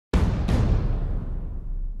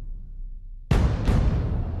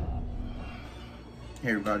Hey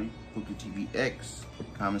everybody, Bookie TVX,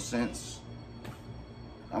 Common Sense.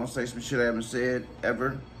 I'm gonna say some shit I haven't said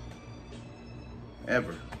ever.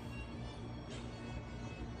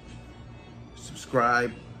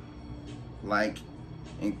 Subscribe, like,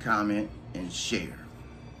 and comment, and share.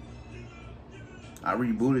 I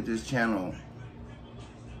rebooted this channel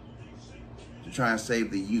to try and save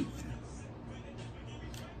the youth.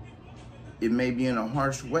 It may be in a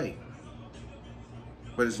harsh way,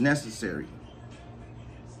 but it's necessary.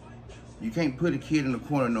 You can't put a kid in the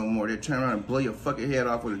corner no more. They'll turn around and blow your fucking head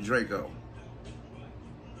off with a Draco.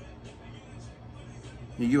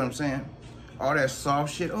 You get what I'm saying? All that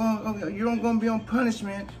soft shit. Oh, you don't gonna be on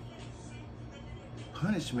punishment.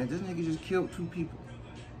 Punishment? This nigga just killed 2 people.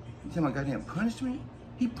 You tell my goddamn punishment?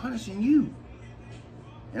 He punishing you.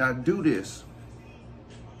 And I do this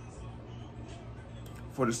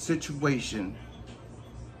for the situation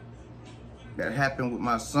that happened with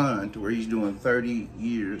my son, to where he's doing 30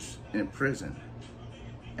 years in prison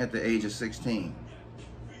at the age of 16.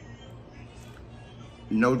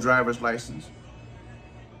 No driver's license.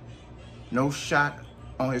 No shot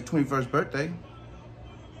on his 21st birthday.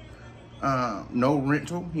 No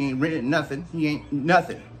rental. He ain't rented nothing. He ain't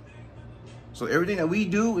nothing. So everything that we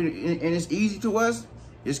do, and it's easy to us,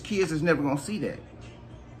 his kids is never gonna see that.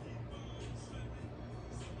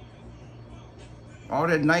 All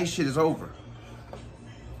that nice shit is over.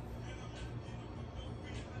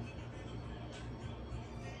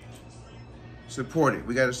 Support it.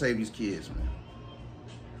 We gotta save these kids, man.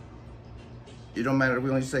 It don't matter if we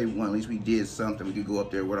only save one. At least we did something. We could go up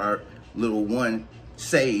there with our little one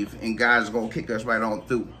save, and God's gonna kick us right on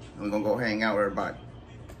through. And we're gonna go hang out with everybody.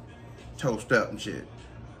 Toast up and shit.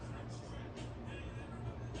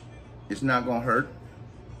 It's not gonna hurt.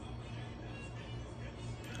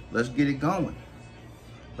 Let's get it going.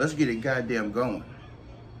 Let's get it goddamn going.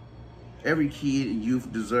 Every kid and youth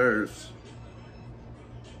deserves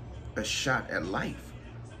a shot at life.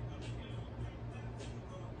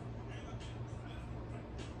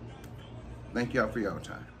 Thank y'all for y'all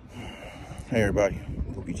time. Hey everybody,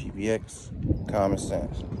 Bookie TVX, Common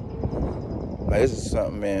Sense. Like, this is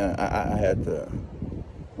something, man, I had to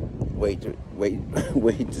wait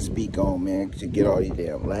to speak on, man, to get all these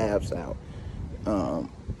damn laughs out.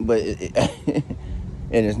 But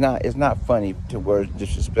and it's not funny to words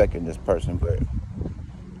disrespecting this person, but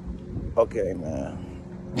okay, man.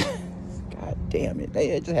 God damn it.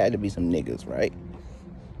 It just had to be some niggas, right?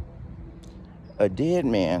 A dead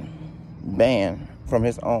man banned from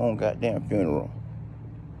his own goddamn funeral.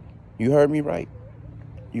 You heard me right.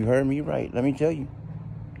 You heard me right. Let me tell you.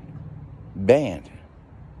 Banned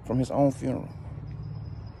from his own funeral.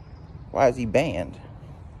 Why is he banned?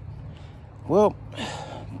 Well,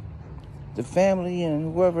 the family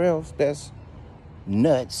and whoever else that's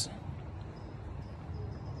nuts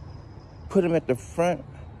put him at the front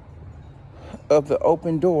of the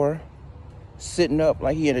open door, sitting up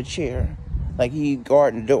like he in a chair, like he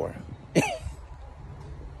guarding the door.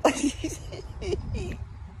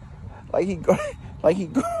 like he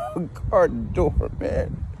guarding the door,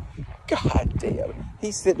 man. God damn it.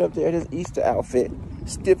 He's sitting up there in his Easter outfit,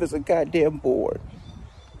 stiff as a goddamn board.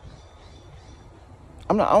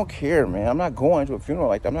 I don't care, man. I'm not going to a funeral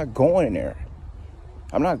like that. I'm not going in there.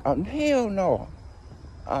 Hell no.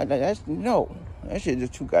 No. That shit is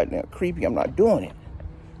just too goddamn creepy. I'm not doing it.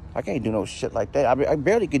 I can't do no shit like that. I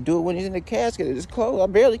barely could do it when he's in the casket. It's closed. I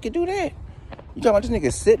barely could do that. You talking about this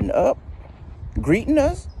nigga sitting up, greeting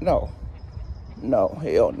us? No. No.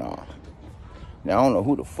 Hell no. Now, I don't know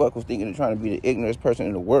who the fuck was thinking of trying to be the ignorantest person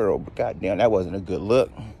in the world, but goddamn, that wasn't a good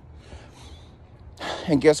look.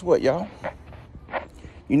 And guess what, y'all?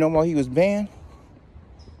 You know why he was banned?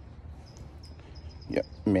 Yeah,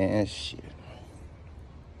 man, shit.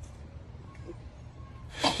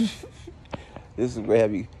 This is where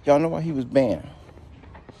heavy. Y'all know why he was banned?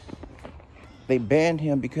 They banned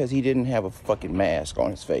him because he didn't have a fucking mask on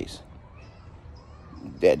his face.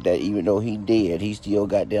 That even though he did, he still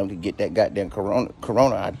goddamn could get that goddamn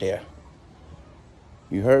corona out there.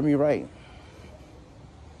 You heard me right.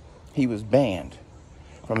 He was banned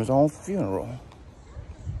from his own funeral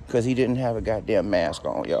because he didn't have a goddamn mask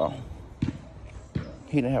on, y'all.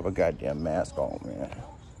 He didn't have a goddamn mask on, man.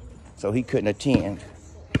 So he couldn't attend.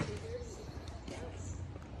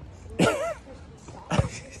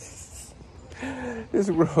 This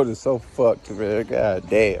world is so fucked, man. God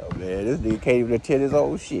damn, man. This nigga can't even attend his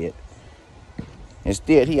own shit.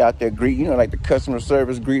 Instead, he out there greeting, like the customer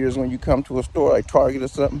service greeters when you come to a store, like Target or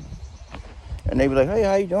something. And they be like, hey,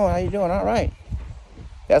 how you doing? How you doing? All right.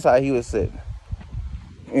 That's how he was sitting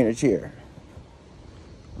in a chair,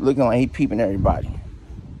 looking like he peeping everybody.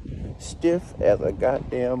 Stiff as a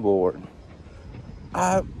goddamn board.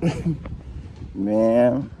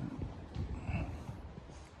 Man,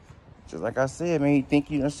 just like I said, man, you think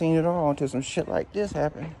you done seen it all until some shit like this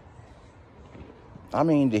happen. I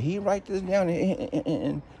mean, did he write this down?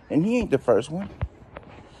 And he ain't the first one.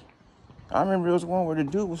 I remember there was one where the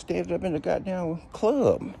dude was standing up in the goddamn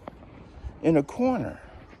club in a corner,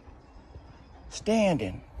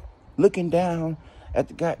 standing, looking down at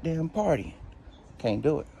the goddamn party. Can't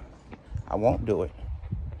do it. I won't do it.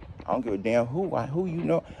 I don't give a damn who you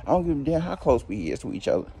know. I don't give a damn how close we is to each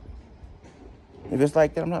other. If it's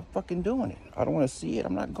like that, I'm not fucking doing it. I don't want to see it.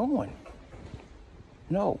 I'm not going.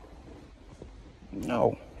 No.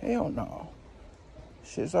 No. Hell no.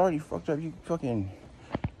 Shit's already fucked up. You fucking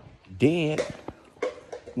dead.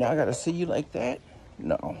 Now I gotta see you like that?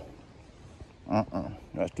 No.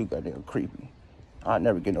 That's too goddamn creepy. I'll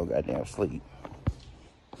never get no goddamn sleep.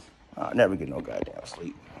 I'll never get no goddamn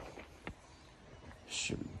sleep.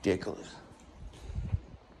 Shit ridiculous.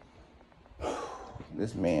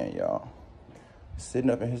 This man, y'all, sitting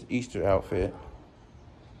up in his Easter outfit,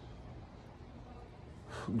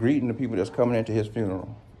 greeting the people that's coming into his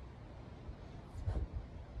funeral.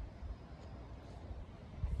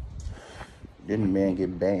 Then the man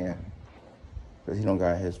get banned because he don't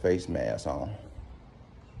got his face mask on.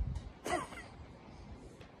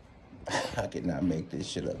 I could not make this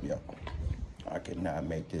shit up, y'all. I could not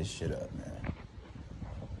make this shit up, man.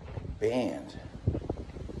 Banned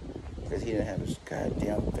because he didn't have his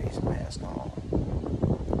goddamn face mask on.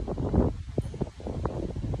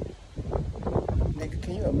 Nigga,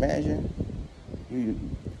 can you imagine? You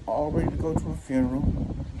all ready to go to a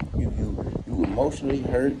funeral. You emotionally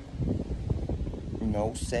hurt. You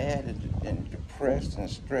know, sad and depressed and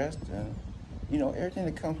stressed and, you know, everything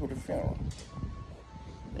that comes with a funeral.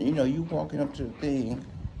 And, you know, you walking up to the thing,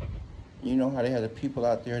 you know how they have the people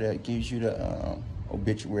out there that gives you the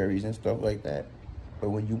obituaries and stuff like that.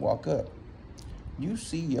 But when you walk up, you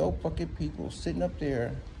see your fucking people sitting up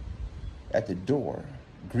there at the door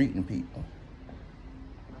greeting people.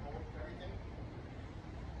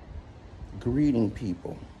 Greeting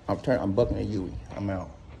people. I'm bucking at Yui. I'm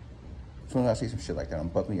out. As soon as I see some shit like that, I'm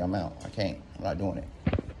bucking you. I'm out. I can't. I'm not doing it.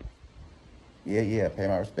 Yeah, pay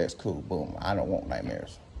my respects. Cool. Boom. I don't want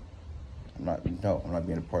nightmares. I'm not being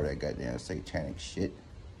a part of that goddamn satanic shit.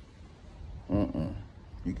 You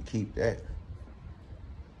can keep that.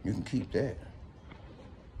 You can keep that.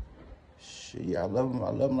 Shit, yeah, I love him. I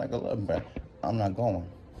love him like I love him, but I'm not going.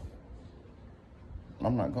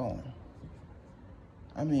 I'm not going.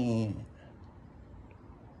 I mean,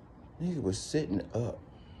 nigga was sitting up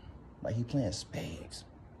like he playing spades,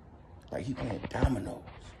 like he playing dominoes,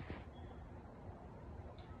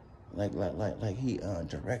 like he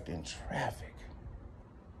directing traffic,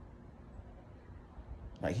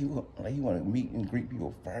 like he want to meet and greet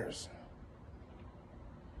people first,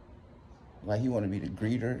 like he want to be the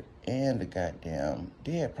greeter and the goddamn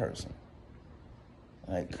dead person.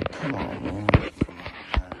 Like, come on, man.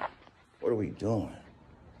 What are we doing?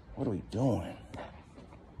 What are we doing?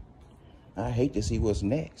 I hate to see what's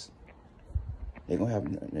next. They're gonna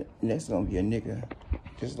have, next gonna be a nigga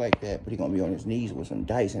just like that, but he gonna be on his knees with some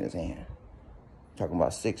dice in his hand. Talking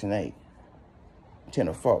about 6 and 8, 10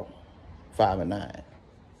 or 4, 5 and 9.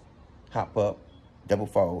 Hop up, double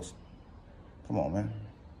falls. Come on, man.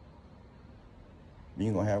 Then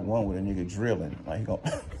you gonna have one with a nigga drilling. Like he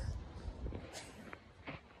gonna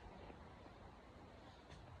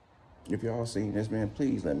If y'all seen this, man,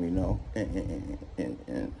 please let me know. And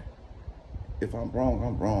if I'm wrong,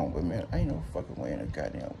 I'm wrong. But, man, I ain't no fucking way in the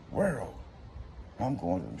goddamn world I'm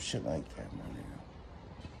going to some shit like that, my nigga.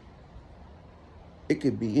 It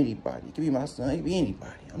could be anybody. It could be my son. It could be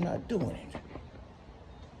anybody. I'm not doing it.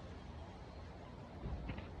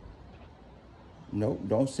 Nope,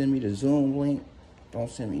 don't send me the Zoom link. Don't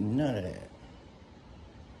send me none of that.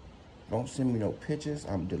 Don't send me no pictures.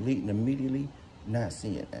 I'm deleting immediately. Not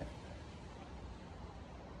seeing that.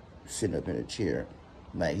 Sitting up in a chair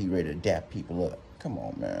like he ready to dap people up. Come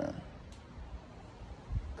on, man.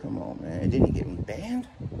 Come on, man. And then he getting banned?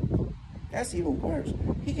 That's even worse.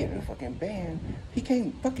 He getting a fucking ban. He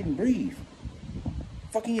can't fucking breathe.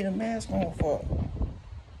 Fucking get a mask on for.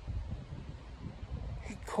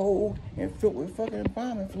 He cold and filled with fucking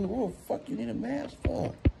bombing flu. What the fuck you need a mask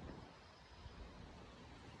for?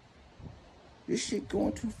 This shit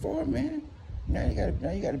going too far, man. Now you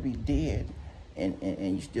gotta be dead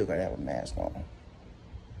and you still gotta have a mask on.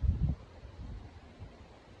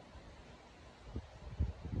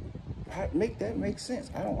 Make that make sense.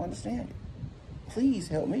 I don't understand it. Please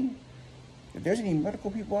help me. If there's any medical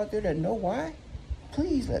people out there that know why,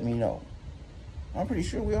 please let me know. I'm pretty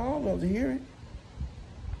sure we all love to hear it.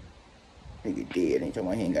 Nigga dead. Ain't talking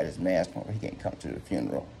about he ain't got his mask on, he can't come to the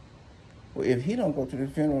funeral. Well, if he don't go to the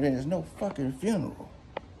funeral, then there's no fucking funeral.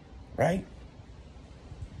 Right?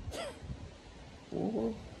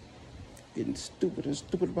 Boy, getting stupider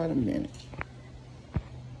by the minute.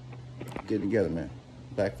 Get it together, man.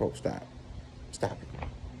 Black folks, stop. Stop it.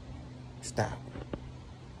 Stop.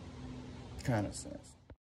 Common sense.